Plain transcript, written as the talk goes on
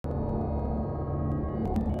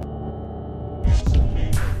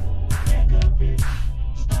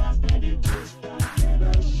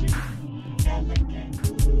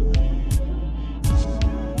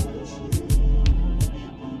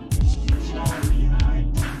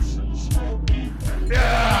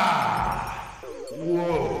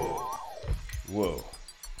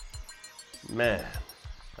Man,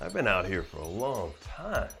 I've been out here for a long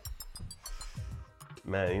time.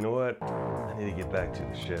 Man, you know what? I need to get back to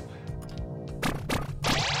the ship.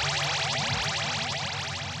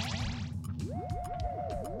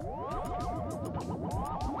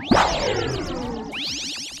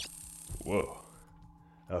 Whoa.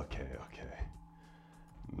 Okay.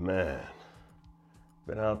 Man,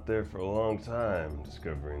 been out there for a long time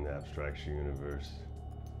discovering the Abstraction Universe.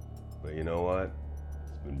 But you know what?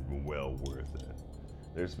 It's been well worth it.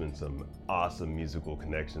 There's been some awesome musical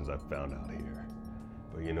connections I've found out here.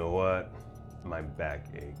 But you know what? My back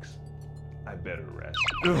aches. I better rest.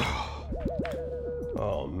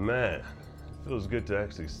 Oh man, it feels good to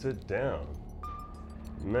actually sit down.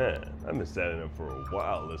 Man, I've been standing up for a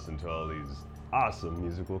while listening to all these awesome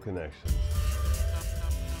musical connections.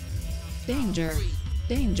 Danger.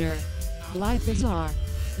 Blythe Bizzczar.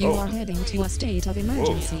 You are heading to a state of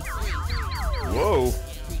emergency. Whoa.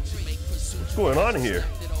 What's going on here?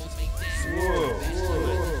 Whoa.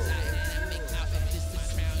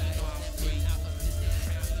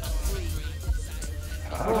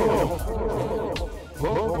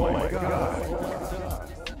 Oh my God.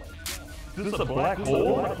 Is this a black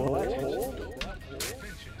hole?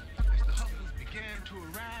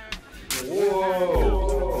 Whoa.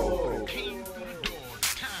 Came through the door. The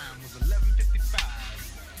time was 11:55.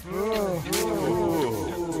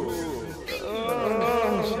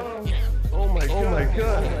 Oh my God. Oh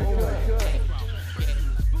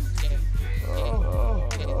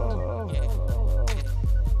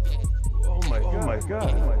my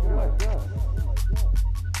God.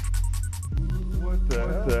 What the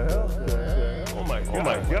hell? Oh my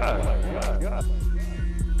God.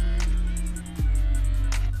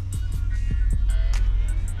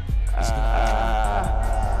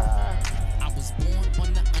 I was born on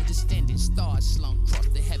the understanding stars slung across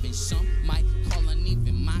the heavens. Some might call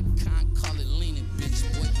uneven, my kind call it leaning. Bitch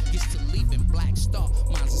boy gets to leaving black star.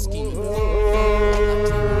 Mine's a scheming.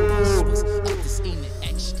 Others eating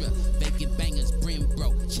extra. Bacon bangers, brim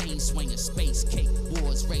broke, chain swinger, space cake,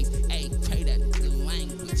 wars race. Ayy, pray that nigga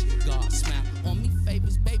language. God smile on me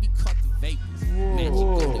favors, baby caught the vapors. Magic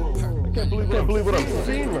golden purple. I can't believe what I'm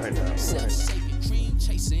seeing right now. Self-saving dream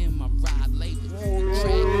chasing my ride labor. Drag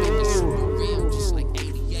nigga super real, just like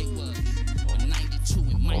 88 was. Or 92 in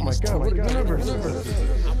minus. Oh my God, what a universe is this?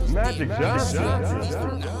 Magic Johnson.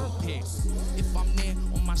 If I'm there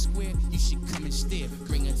on my square, you should come and stare.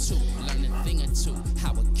 Bring a two, learn a thing or two.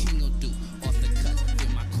 How a king will do. Off the cut,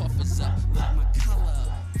 fill my coffers up. Put my collar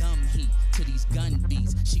up. Dumb heat to these gun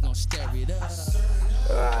beats. She gon' stir it up.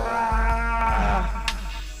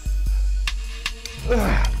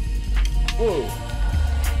 Whoa.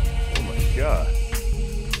 Oh my God.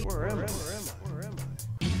 Where am I?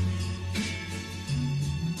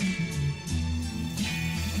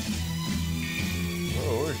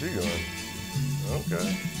 Oh, where's she going? Okay.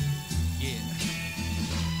 Yeah.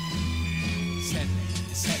 It's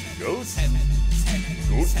heaven. Goat? It's heaven.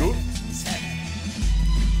 Goat?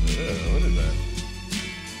 Yeah, what is that?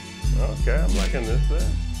 Okay, I'm liking this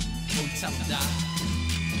there. Hotel die.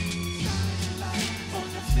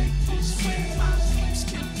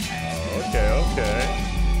 Okay.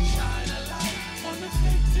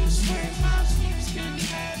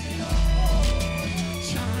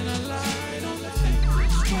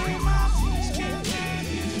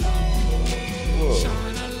 Whoa.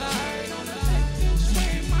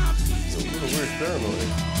 It's a little weird ceremony.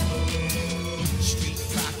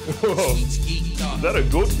 Whoa. Is that a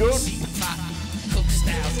goat?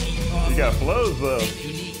 You got flows though.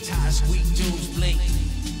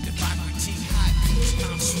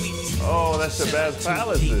 Oh, that's Shabazz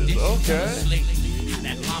Palaces. Okay.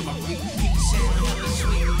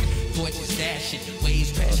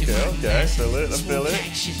 Okay. I feel it.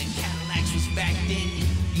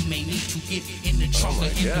 Oh my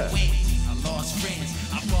God. I lost friends.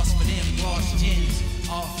 I lost for them, lost gems.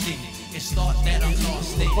 Often it's thought that I'm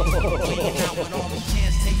lost in. Playing out with all the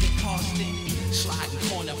chance, taking costing. Sliding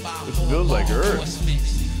corner by This feels like Earth.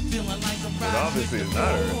 Feeling like a But obviously it's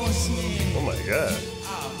not Earth. Oh my God.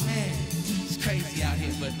 Oh man, it's crazy out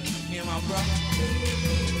here, but me and my bro.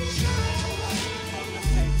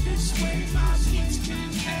 What's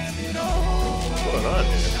going on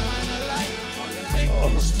here? Oh,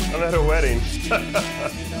 I'm at a wedding.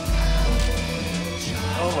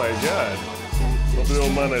 Oh my God. Hope you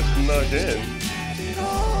don't mind I snuck in.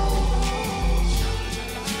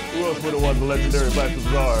 Who else would have won the Legendary Blythe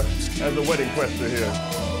Bizzczar as a wedding question here?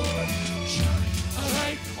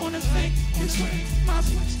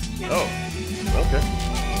 Oh, okay.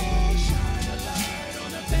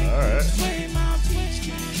 All right.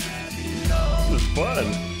 This is fun.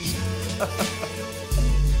 I'm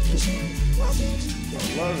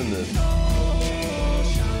loving this.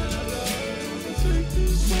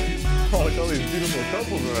 Oh, look at all these beautiful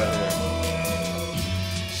couples around here.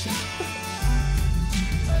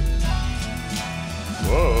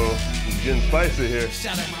 Whoa, it's getting spicy here.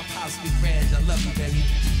 Shout out my pops, Big Reg, I love you, baby.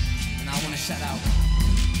 And I want to shout out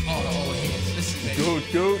all the old heads. Listen, baby.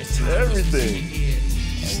 Goat, everything.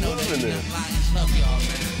 Just know that loving you this. Lions love y'all,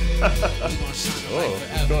 man. We gonna shine the light Oh,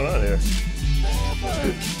 what's forever. going on here?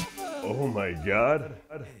 Oh my God.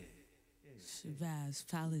 Shabazz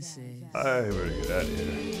Palaces. I better get out of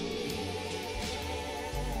here.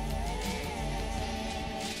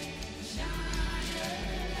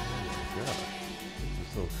 God, this is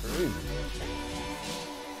so crazy.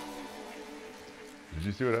 Did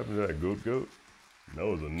you see what happened to that goat? That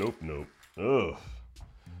was a nope. Ugh.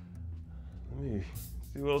 Let me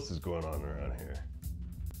see what else is going on around here.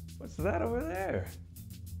 What's that over there?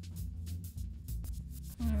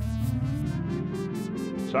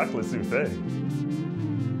 Chocolate souffle.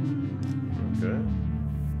 Okay.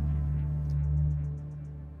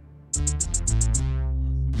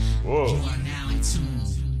 Whoa. You are now in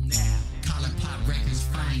tune. Now, Collar Pop Records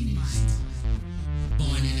finest.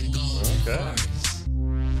 Born in the gold Okay. forest.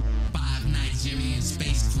 5 Nigerian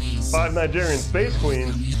space queens. 5 Nigerian space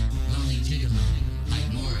queens. Lonely gigolo, like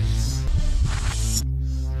Morris.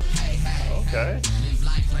 Hey, hey. Okay. Live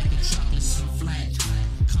life like a chocolate souffle.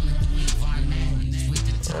 Coming through environment with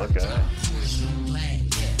the top. Okay. Purest and black.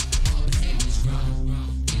 Yeah. All behaviors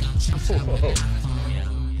wrong. Think I'm chopped up with Whoa. an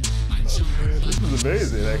iPhone. My children This is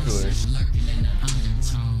amazing, actually. lurking in the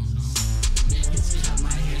undertones. Niggas cut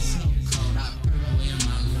my hair so cold, I purple in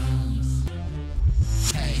my lungs.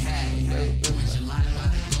 Hey, orange a lot by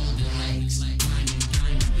the Golden Lakes.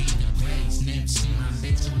 Diamond, beat the brakes. Never seen my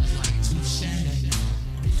bitch, it was like touche.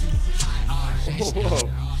 High art, Whoa.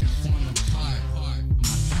 form apart.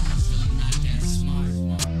 My phone's really not that smart.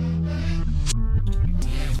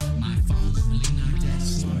 Yeah, my phone's really not that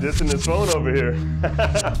smart. Dissing his phone over here. Yeah,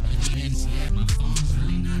 my phone's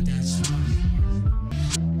really not that smart.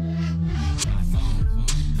 My phone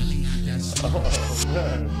really not that smart. Oh,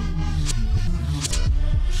 man.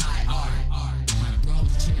 High art, my bro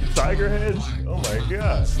check. Tiger heads? Oh my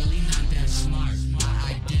God. Really not that smart. I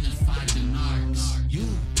identify the narcs. You,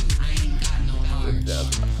 I ain't got no heart.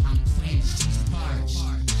 I'm Queen's cheese parch.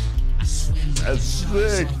 I swim with That's the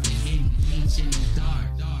sharks sick. off the hidden beach in the dark.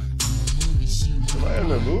 I'm a movie, she Am I in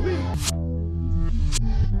the movie?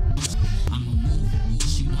 I'm a movie,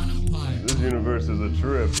 she want a part. This universe is a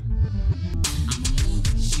trip. I'm a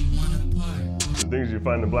movie, she want a part. The things you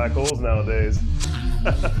find in black holes nowadays.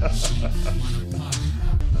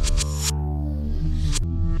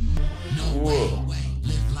 Whoa.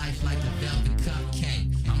 Live life like a velvet cupcake.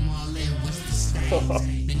 I'm all in, what's the stakes?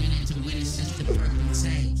 Been an intuitive since the purple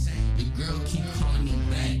tape. The girl keep calling me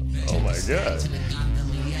back. Oh my God. To the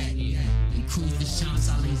gondolier. And cruise the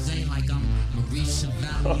Champs-Elysees like I'm Maurice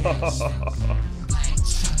Chevalier. Black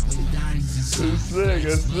truck with diamonds and That's sick,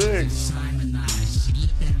 that's sick. Simonized. She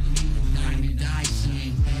looked at me with diamond eyes. She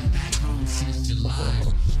ain't been back home since July.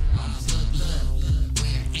 Look,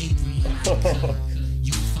 wear apron.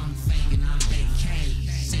 You funk fake and I'm vacay.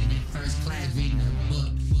 Sitting in first class reading a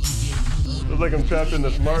book. Looks like I'm trapped in the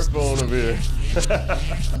smartphone over here.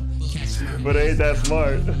 But it ain't that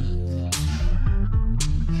smart.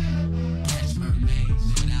 Catch mermaids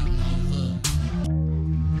without no hook.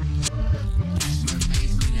 Catch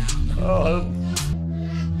mermaids without no Oh,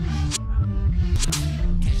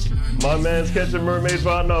 catch a mermaid. my man's catching mermaids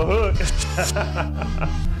without no hook.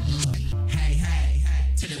 Hey,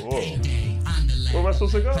 to the Whoa. payday. Underlay. Where am I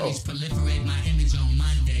supposed to go? Police proliferate my image on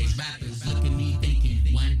Mondays. Rappers look at me thinking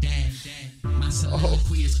one day. My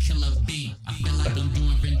soliloquy is killer beat. I feel like I'm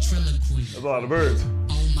doing ventriloquy. That's a lot of birds.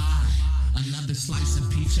 Oh my, another slice of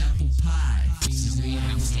peach apple pie.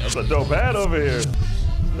 That's a dope hat over here.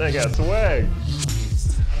 They got swag.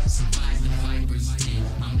 Survive the viper's den.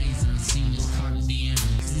 My maze unseen is Caribbean.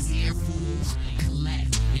 Sincere fools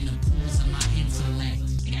collect in the pools of my intellect.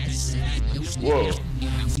 Whoa.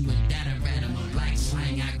 You a data rat, I'm a black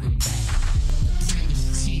slang acrobat.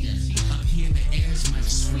 Premise cheetah. Up here the air's much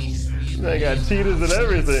sweeter. They got cheetahs and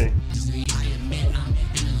everything. I admit I'm an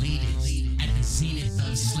elitist. At the zenith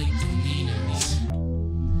of slick demeanors.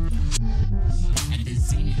 At the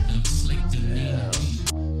zenith of slick demeanors.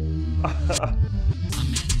 I'm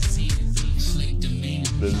at the zenith of slick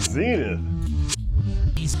demeanors. The zenith.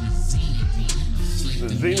 He's the zenith of slick The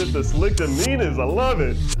demeanors. zenith, the slick demeanors. I love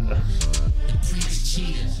it. The Prince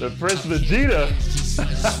Cheetah. The Prince Vegeta. Just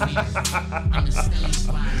much sweeter. I'm the stellar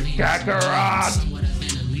squad leader. Kakarot. Somewhat of an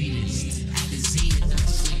elitist. At the zenith of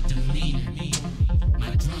slick demeanors.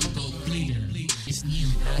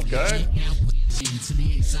 Okay. To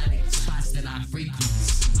the exotic spots that I frequent.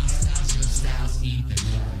 My styles, your styles, either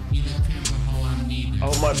pimp or hoe, I'm neither.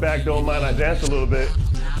 Oh, my back don't mind. I dance a little bit.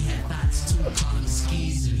 I had thoughts too, call them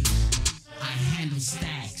skeezers. I handle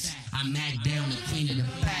stacks. I mag down the queen of the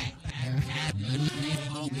pack.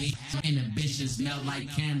 Inhibitions melt like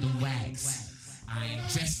candle wax. I ain't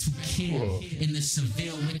dressed to kill in the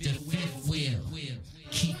Seville with the fifth wheel.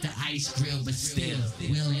 Keep the ice grill, but still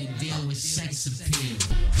willing to deal with sex appeal.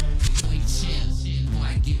 Boy, chill, boy,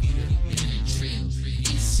 I give you the drill.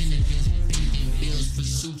 Incentives, bending bills,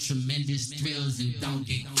 pursue tremendous thrills, and don't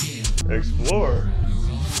get killed. Explore.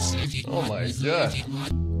 Oh my god.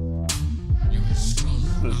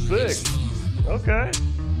 This is sick. Okay.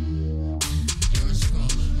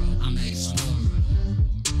 I'm an explorer.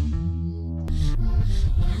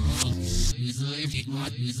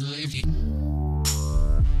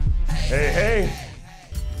 Hey, hey.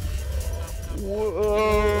 Whoa.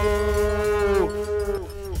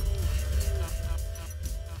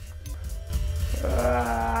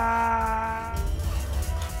 Ah.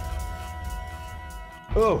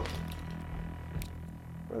 Oh.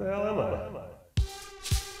 Where the hell am I?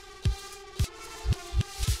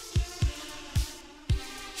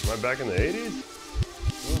 Am I back in the 80s?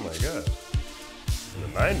 Oh my god. In the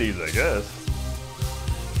 90s, I guess.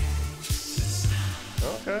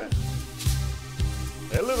 Okay.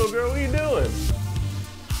 Hey, little girl, what are you doing?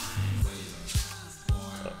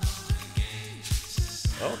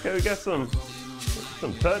 Okay, we got some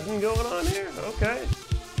touching going on here. Okay.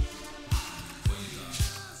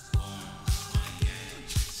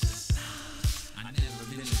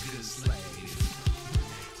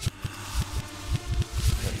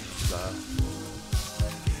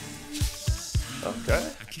 Okay.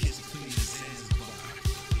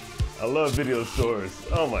 I love video stores.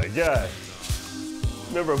 Oh my god.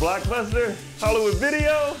 Remember Blockbuster? Hollywood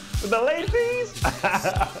Video with the late fees?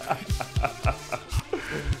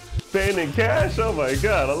 Paying in cash? Oh my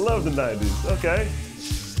god, I love the 90s. Okay.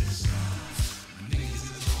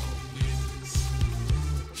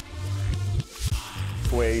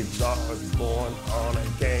 Quasar was born on a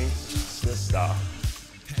gangster star.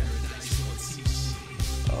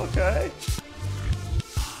 Okay.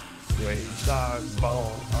 Quasar's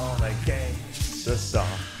born on a gangster star.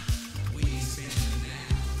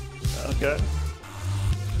 Okay.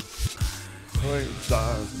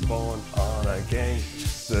 Quasar's born on a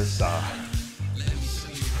gangster star.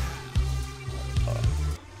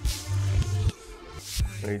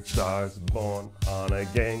 Quasar's born on a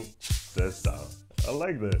gangster star. I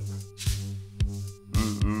like that.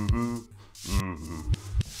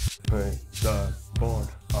 Quasar's born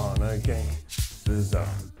on a gangster star.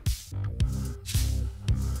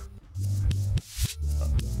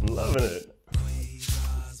 I'm loving it.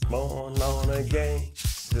 Born on a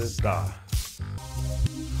gangster star.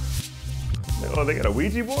 Oh, they got a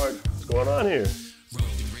Ouija board? What's going on here?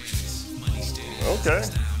 Okay.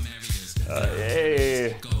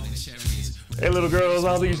 Hey. Hey, little girls, I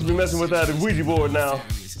don't think you should be messing with that Ouija board now.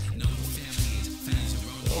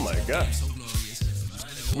 Oh my god.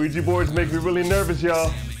 Ouija boards make me really nervous,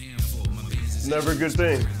 y'all. Never a good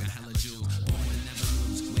thing.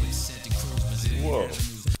 Whoa.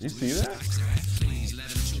 You see that?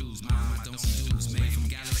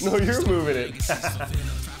 No, you're moving it.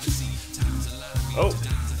 Oh.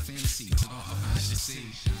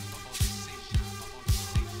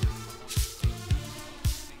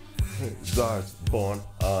 Czar's born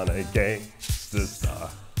on a gangster star.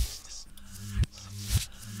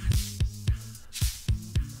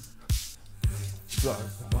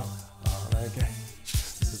 Czar's born on a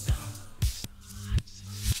gangster star.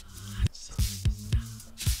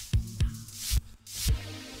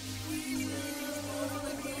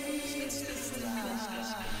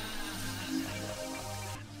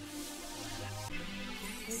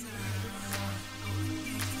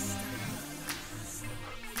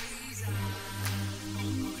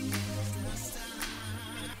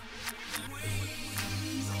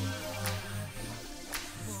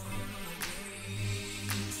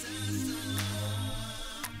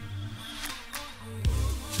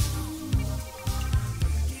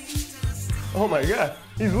 Oh my god,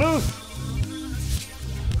 he's loose!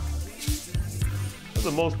 That's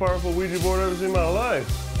the most powerful Ouija board I've ever seen in my life.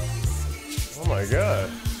 Oh my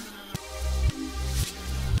god.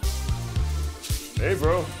 Hey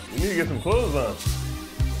bro, you need to get some clothes on.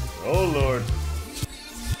 Oh lord.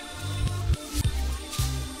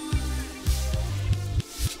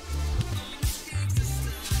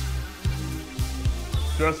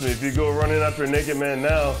 Trust me, if you go running after a naked man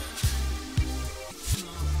now,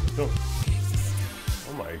 don't.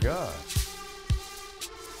 Oh my god.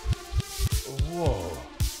 Whoa.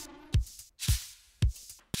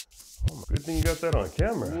 Oh, good thing you got that on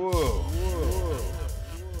camera. Whoa.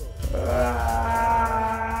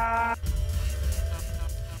 Ah!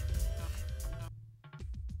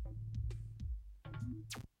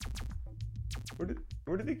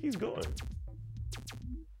 Where do you think he's going?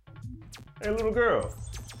 Hey, little girl.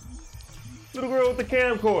 Little girl with the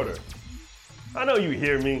camcorder. I know you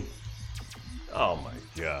hear me. Oh my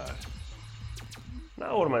God.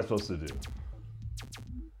 Now what am I supposed to do?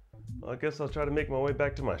 Well, I guess I'll try to make my way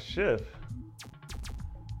back to my ship.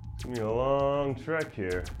 It's gonna be a long trek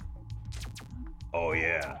here. Oh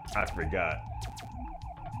yeah, I forgot.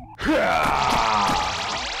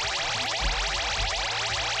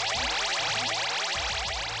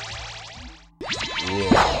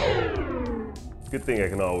 Whoa. Good thing I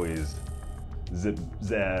can always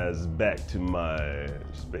zip-zazz back to my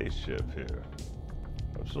spaceship here.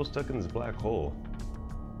 I'm still stuck in this black hole.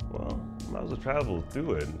 Well, might as well travel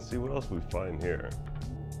through it and see what else we find here.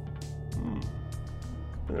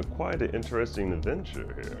 Been quite an interesting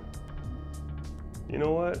adventure here. You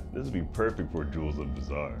know what? This would be perfect for Joules of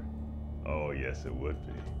Bizzczar. Oh yes, it would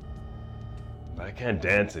be. But I can't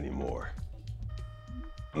dance anymore.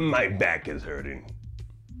 My back is hurting.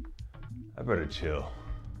 I better chill.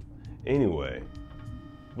 Anyway,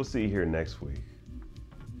 we'll see you here next week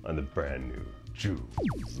on the brand new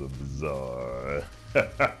Joules of Bizzczar.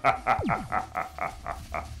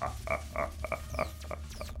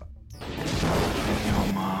 Your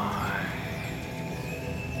mind.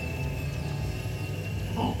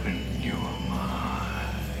 Open your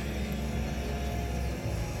mind.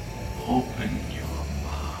 Open your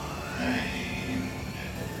mind.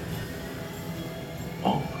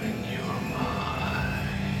 Open your mind.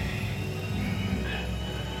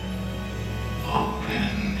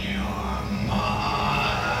 Open your